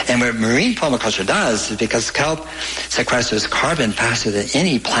permaculture. And what marine permaculture does is, because kelp sequesters carbon faster than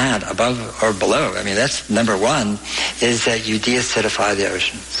any plant above or below, that's number one, is that you deacidify the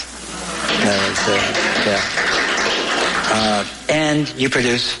oceans. And you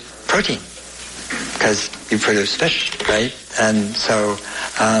produce protein because you produce fish, right? And so,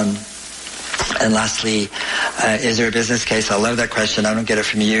 and lastly, is there a business case? I love that question. I don't get it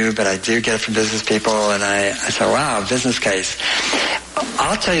from you, but I do get it from business people. And I say, wow, business case.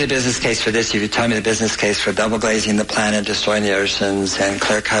 I'll tell you the business case for this. You tell me the business case for double glazing the planet, destroying the oceans, and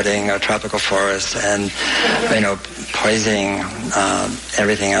clear cutting our tropical forests, and poisoning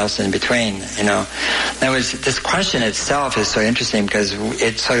everything else in between. In other words, this question itself is so interesting because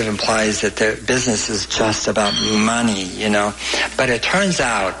it sort of implies that the business is just about money. But it turns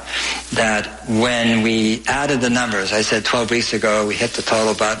out that when we added the numbers, I said 12 weeks ago we hit the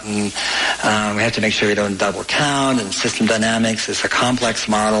total button. We have to make sure we don't double count, and system dynamics is a complex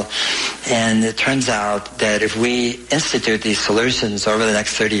model. And it turns out that if we institute these solutions over the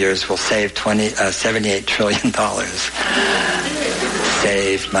next 30 years, we'll save $78 trillion.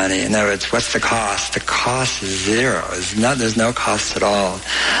 Save money. In other words, what's the cost? The cost is zero. There's no cost at all.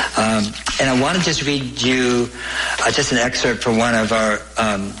 And I want to just read you just an excerpt from one of our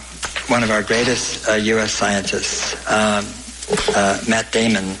greatest U.S. scientists, Matt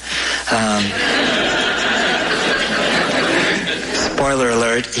Damon. Spoiler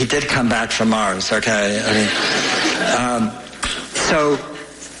alert, he did come back from Mars, okay?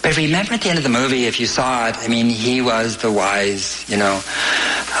 But remember at the end of the movie, if you saw it, he was the wise,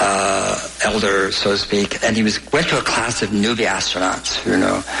 elder, so to speak, and he went to a class of newbie astronauts,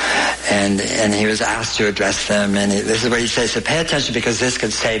 and he was asked to address them, and this is what he says: so pay attention because this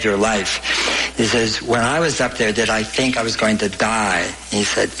could save your life. He says, when I was up there, did I think I was going to die? He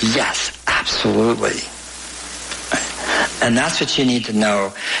said, yes, absolutely. And that's what you need to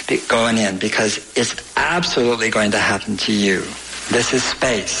know going in, because it's absolutely going to happen to you. This is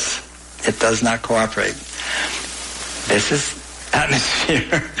space. It does not cooperate. This is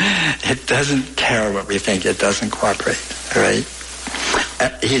atmosphere. It doesn't care what we think. It doesn't cooperate. All right?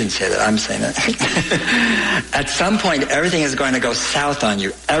 He didn't say that. I'm saying it. At some point, everything is going to go south on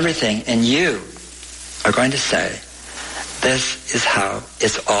you. Everything. And you are going to say, this is how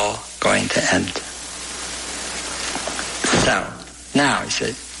it's all going to end. So, now, he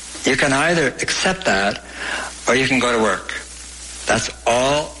said, you can either accept that or you can go to work. That's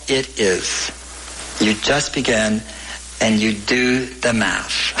all it is. You just begin and you do the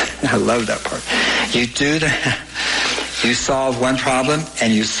math. I love that part. You solve one problem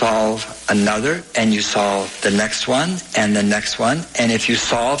and you solve another and you solve the next one and the next one. And if you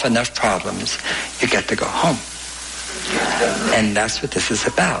solve enough problems, you get to go home. And that's what this is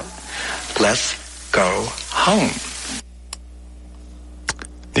about. Let's go home.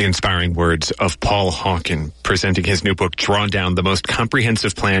 The inspiring words of Paul Hawken, presenting his new book, Drawdown, the most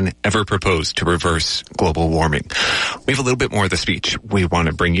comprehensive plan ever proposed to reverse global warming. We have a little bit more of the speech we want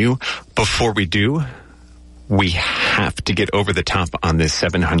to bring you. Before we do, we have to get over the top on this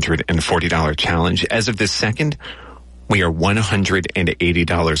 $740 challenge. As of this second, we are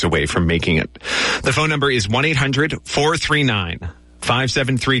 $180 away from making it. The phone number is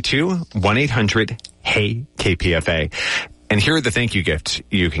 1-800-439-5732, 1-800-HEY-KPFA. And here are the thank you gifts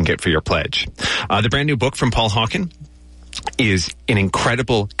you can get for your pledge. The brand new book from Paul Hawken is an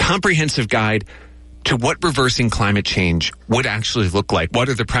incredible, comprehensive guide to what reversing climate change would actually look like. What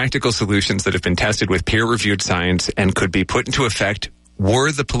are the practical solutions that have been tested with peer-reviewed science and could be put into effect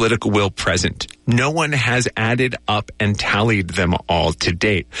were the political will present? No one has added up and tallied them all to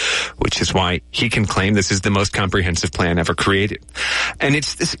date, which is why he can claim this is the most comprehensive plan ever created. And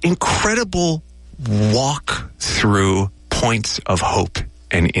it's this incredible walk through points of hope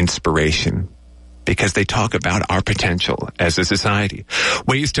and inspiration, because they talk about our potential as a society.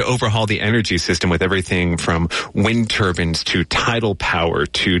 Ways to overhaul the energy system with everything from wind turbines to tidal power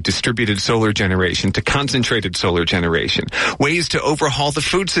to distributed solar generation to concentrated solar generation. Ways to overhaul the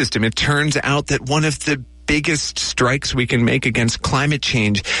food system. It turns out that one of the biggest strikes we can make against climate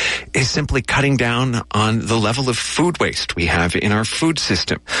change is simply cutting down on the level of food waste we have in our food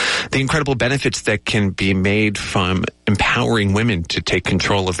system. The incredible benefits that can be made from empowering women to take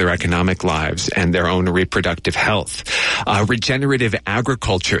control of their economic lives and their own reproductive health. Regenerative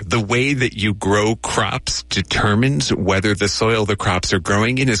agriculture, the way that you grow crops determines whether the soil the crops are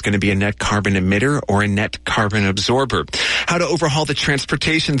growing in is going to be a net carbon emitter or a net carbon absorber. How to overhaul the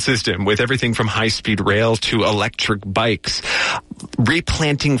transportation system with everything from high-speed rail to electric bikes.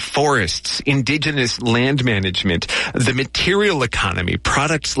 Replanting forests, indigenous land management, the material economy,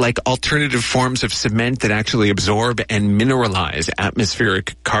 products like alternative forms of cement that actually absorb and mineralize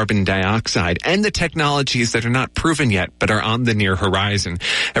atmospheric carbon dioxide, and the technologies that are not proven yet but are on the near horizon.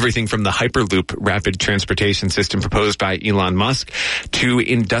 Everything from the Hyperloop rapid transportation system proposed by Elon Musk to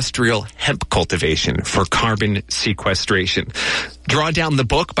industrial hemp cultivation for carbon sequestration. Draw Down the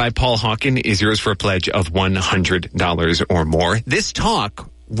book by Paul Hawken is yours for a pledge of $100 or more. This talk,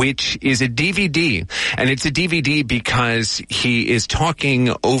 which is a DVD, and it's a DVD because he is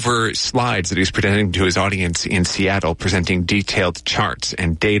talking over slides that he's presenting to his audience in Seattle, presenting detailed charts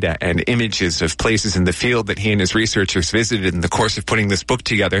and data and images of places in the field that he and his researchers visited in the course of putting this book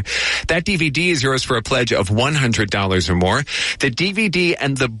together. That DVD is yours for a pledge of $100 or more. The DVD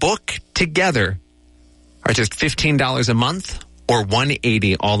and the book together are just $15 a month or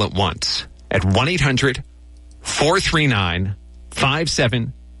 $180 all at once at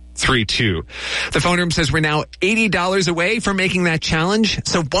 1-800-439-5732. The phone room says we're now $80 away from making that challenge.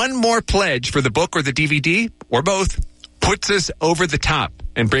 So one more pledge for the book or the DVD or both puts us over the top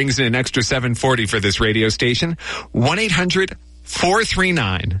and brings in an extra $740 for this radio station.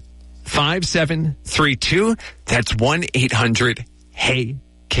 1-800-439-5732. That's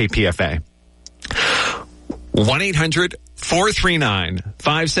 1-800-HEY-KPFA.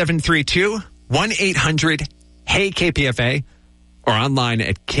 1-800-439-5732, 1-800-HEY-KPFA, or online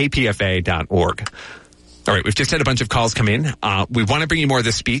at kpfa.org. All right, we've just had a bunch of calls come in. We want to bring you more of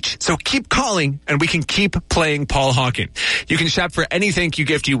this speech, so keep calling and we can keep playing Paul Hawken. You can shop for any thank you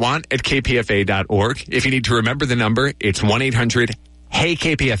gift you want at kpfa.org. If you need to remember the number, it's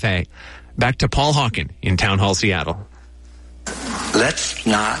 1-800-HEY-KPFA. Back to Paul Hawken in Town Hall, Seattle. let's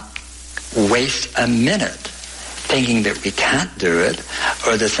not waste a minute thinking that we can't do it,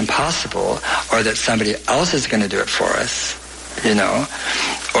 or that's impossible, or that somebody else is going to do it for us,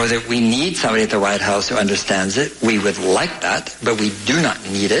 or that we need somebody at the White House who understands it. We would like that, but we do not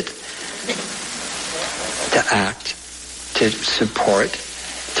need it. To act, to support,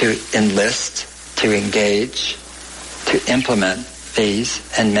 to enlist, to engage, to implement these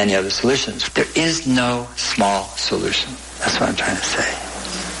and many other solutions. There is no small solution. That's what I'm trying to say.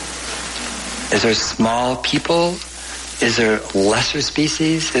 Is there small people? Is there lesser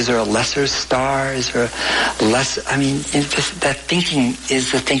species? Is there a lesser star? Is there less? That thinking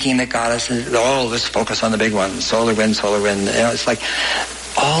is the thinking that got us. Let's focus on the big ones. Solar wind. It's like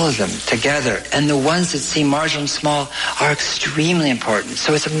all of them together. And the ones that seem marginal and small are extremely important.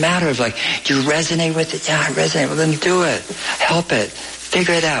 So it's a matter of do you resonate with it? Yeah, I resonate. Well, then do it. Help it.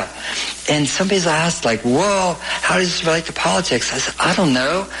 Figure it out. And somebody's asked, whoa, how does this relate to politics? I said, I don't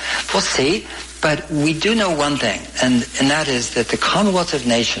know. We'll see. But we do know one thing, and that is that the Commonwealth of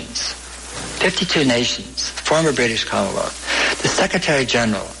Nations, 52 nations, former British Commonwealth, the Secretary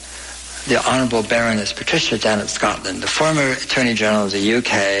General, the Honourable Baroness Patricia down at Scotland, the former Attorney General of the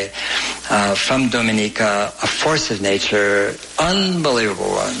UK, from Dominica, a force of nature,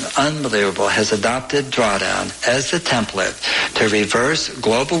 unbelievable, has adopted Drawdown as the template to reverse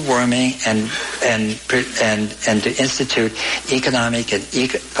global warming and to institute economic and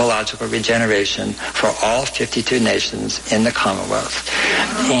ecological regeneration for all 52 nations in the Commonwealth.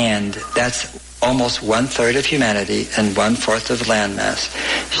 And that's almost 1/3 of humanity and 1/4 of landmass.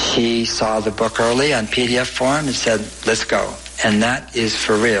 She saw the book early on PDF form and said, let's go. And that is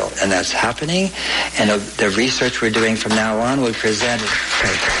for real. And that's happening. And the research we're doing from now on will be presented.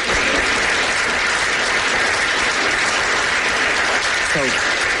 So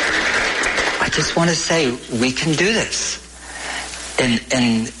I just want to say we can do this.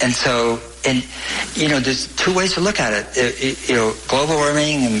 And so there's two ways to look at it. Global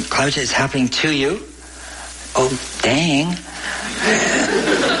warming and climate change is happening to you. Oh, dang.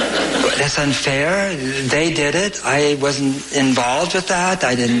 That's unfair. They did it. I wasn't involved with that.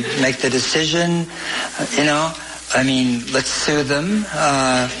 I didn't make the decision. Let's sue them.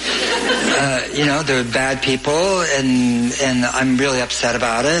 They're bad people, and I'm really upset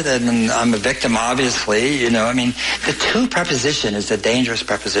about it, and I'm a victim, obviously. The two preposition is a dangerous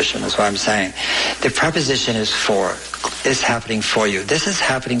preposition, is what I'm saying. The preposition is for. It's happening for you. This is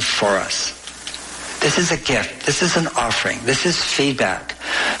happening for us. This is a gift. This is an offering. This is feedback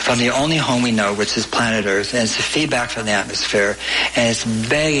from the only home we know, which is planet Earth, and it's feedback from the atmosphere, and it's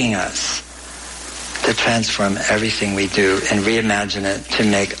begging us to transform everything we do and reimagine it to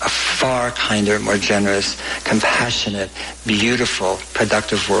make a far kinder, more generous, compassionate, beautiful,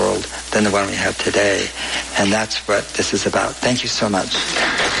 productive world than the one we have today. And that's what this is about. Thank you so much.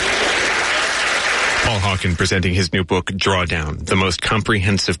 Paul Hawken presenting his new book, Drawdown, the most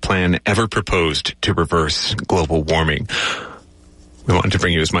comprehensive plan ever proposed to reverse global warming. We wanted to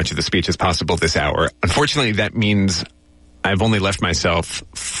bring you as much of the speech as possible this hour. Unfortunately, that means I've only left myself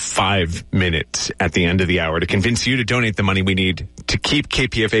 5 minutes at the end of the hour to convince you to donate the money we need to keep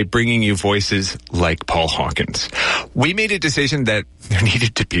KPFA bringing you voices like Paul Hawken's. We made a decision that there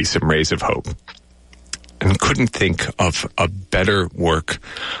needed to be some rays of hope, and couldn't think of a better work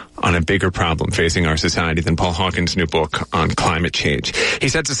on a bigger problem facing our society than Paul Hawken's new book on climate change. He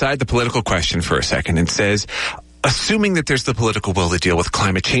sets aside the political question for a second and says, assuming that there's the political will to deal with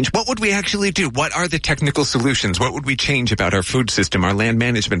climate change, what would we actually do? What are the technical solutions? What would we change about our food system, our land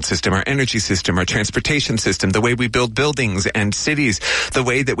management system, our energy system, our transportation system, the way we build buildings and cities, the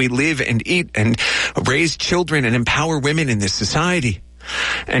way that we live and eat and raise children and empower women in this society?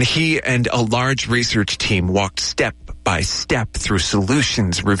 And he and a large research team walked step by step through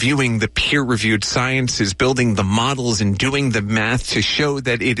solutions, reviewing the peer-reviewed sciences, building the models, and doing the math to show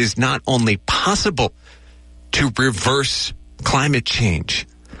that it is not only possible to reverse climate change,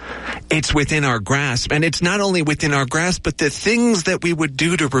 it's within our grasp. And it's not only within our grasp, but the things that we would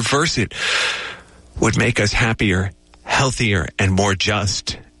do to reverse it would make us happier, healthier, and more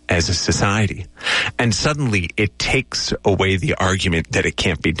just as a society. And suddenly it takes away the argument that it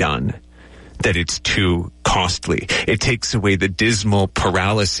can't be done, that it's too costly. It takes away the dismal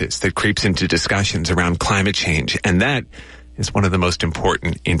paralysis that creeps into discussions around climate change. And that is one of the most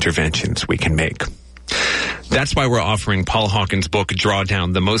important interventions we can make. That's why we're offering Paul Hawken's book,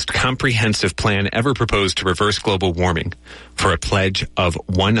 Drawdown, the most comprehensive plan ever proposed to reverse global warming, for a pledge of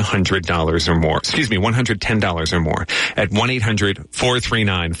 $110 or more at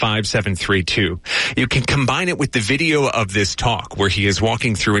 1-800-439-5732. You can combine it with the video of this talk where he is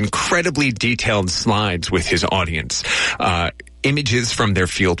walking through incredibly detailed slides with his audience. images from their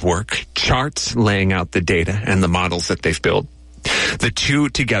field work, charts laying out the data and the models that they've built. The two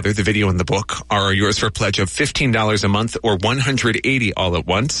together, the video and the book, are yours for a pledge of $15 a month or $180 all at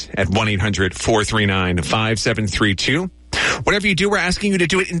once at 1-800-439-5732. Whatever you do, we're asking you to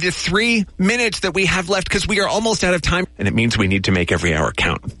do it in the 3 minutes that we have left because we are almost out of time, and it means we need to make every hour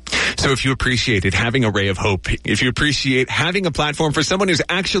count. So if you appreciated having a ray of hope, if you appreciate having a platform for someone who's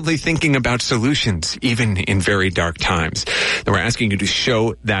actually thinking about solutions, even in very dark times, then we're asking you to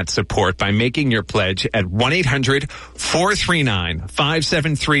show that support by making your pledge at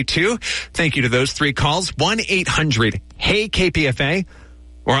 1-800-439-5732. Thank you to those 3 calls. 1-800-HEY-KPFA.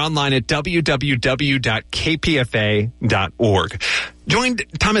 or online at www.kpfa.org. Joined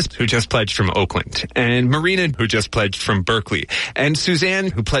Thomas, who just pledged from Oakland, and Marina, who just pledged from Berkeley, and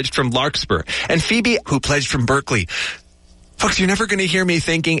Suzanne, who pledged from Larkspur, and Phoebe, who pledged from Berkeley. Folks, you're never going to hear me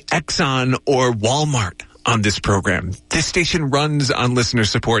thanking Exxon or Walmart on this program. This station runs on listener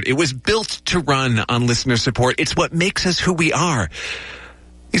support. It was built to run on listener support. It's what makes us who we are.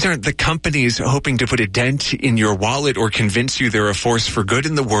 These aren't the companies hoping to put a dent in your wallet or convince you they're a force for good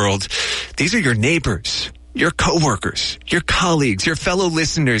in the world. These are your neighbors, your coworkers, your colleagues, your fellow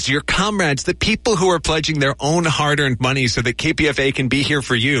listeners, your comrades, the people who are pledging their own hard-earned money so that KPFA can be here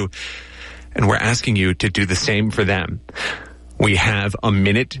for you. And we're asking you to do the same for them. We have 1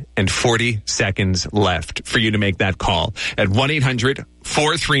 minute and 40 seconds left for you to make that call at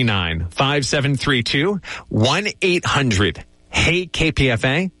 1-800-439-5732,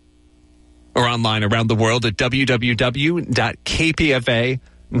 1-800-HEY-KPFA, or online around the world at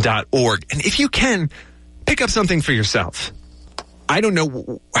www.kpfa.org. And if you can, pick up something for yourself. I don't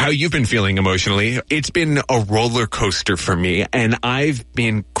know how you've been feeling emotionally. It's been a roller coaster for me, and I've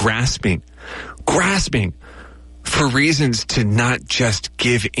been grasping for reasons to not just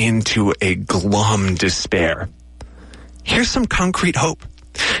give into a glum despair. Here's some concrete hope.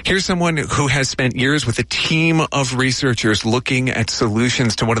 Here's someone who has spent years with a team of researchers looking at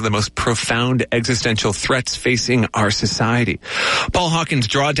solutions to one of the most profound existential threats facing our society. Paul Hawken's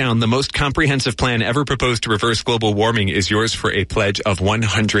Drawdown, the most comprehensive plan ever proposed to reverse global warming, is yours for a pledge of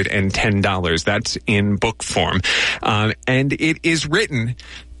 $110. That's in book form. And it is written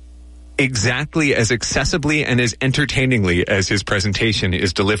exactly as accessibly and as entertainingly as his presentation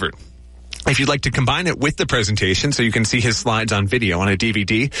is delivered. If you'd like to combine it with the presentation so you can see his slides on video on a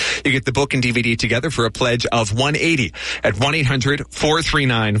DVD, you get the book and DVD together for a pledge of $180 at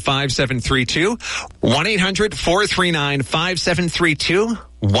 1-800-439-5732, 1-800-439-5732,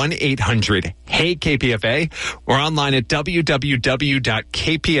 1-800-HEY-KPFA, or online at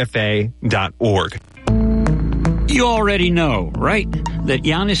www.kpfa.org. You already know, right, that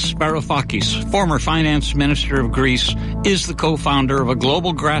Yanis Varoufakis, former finance minister of Greece, is the co-founder of a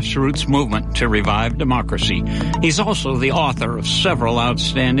global grassroots movement to revive democracy. He's also the author of several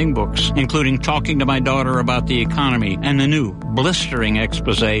outstanding books, including Talking to My Daughter About the Economy and the new blistering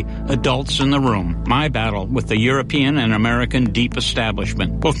expose, Adults in the Room, My Battle with the European and American Deep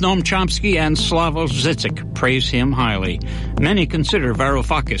Establishment. Both Noam Chomsky and Slavoj Žižek praise him highly. Many consider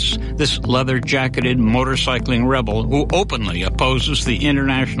Varoufakis, this leather-jacketed motorcycling rebel who openly opposes the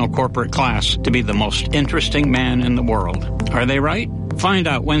international corporate class, to be the most interesting man in the world. Are they right? Find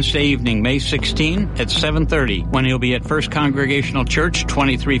out Wednesday evening, May 16 at 7:30 when he'll be at First Congregational Church,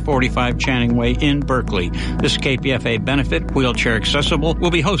 2345 Channing Way in Berkeley. This KPFA benefit, wheelchair accessible,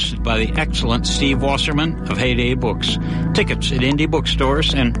 will be hosted by the excellent Steve Wasserman of Heyday Books. Tickets at indie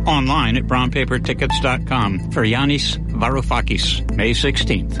bookstores and online at brownpapertickets.com for Yanis Varoufakis, May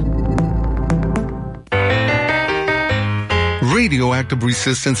 16th. Radioactive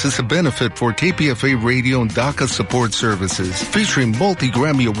Resistance is a benefit for KPFA Radio and DACA Support Services, featuring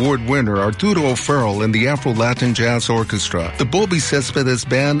multi-Grammy Award winner Arturo O'Farrell and the Afro-Latin Jazz Orchestra, the Bobby Cespedes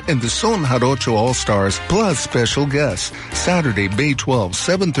Band, and the Son Jarocho All-Stars, plus special guests. Saturday, May 12,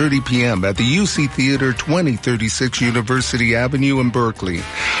 7:30 p.m. at the UC Theater, 2036 University Avenue in Berkeley.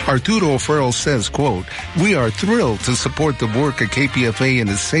 Arturo O'Farrell says, quote, "We are thrilled to support the work of KPFA and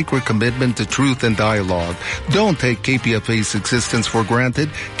its sacred commitment to truth and dialogue. Don't take KPFA's existence for granted.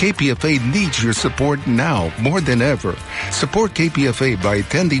 KPFA needs your support now more than ever. Support KPFA by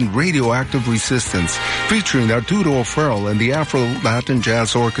attending Radioactive Resistance, featuring Arturo O'Farrell and the Afro-Latin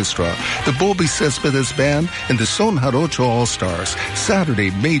Jazz Orchestra, the Bobby Cespedes Band, and the Son Jarocho All-Stars. Saturday,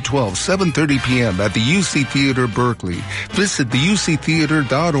 May 12, 7:30 p.m. at the UC Theater, Berkeley. Visit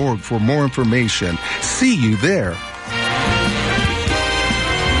theuctheater.org for more information. See you there.